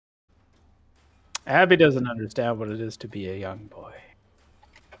Abby doesn't understand what it is to be a young boy.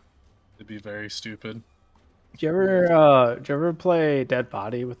 It'd be very stupid. Did you ever play Dead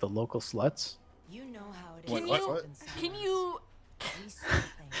Body with the local sluts? You know how it Wait, is. what? Can you?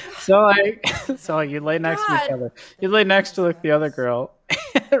 So like you lay next to each other. You lay next to like the other girl,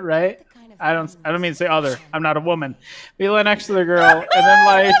 right? I don't mean to say other. I'm not a woman. But you lay next to the girl, and then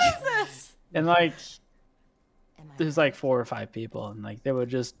like, and like, there's like 4 or 5 people, and like they would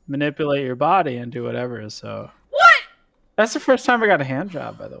just manipulate your body and do whatever. So What? that's the first time I got a hand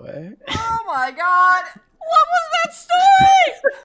job, by the way. Oh my god! What was that story?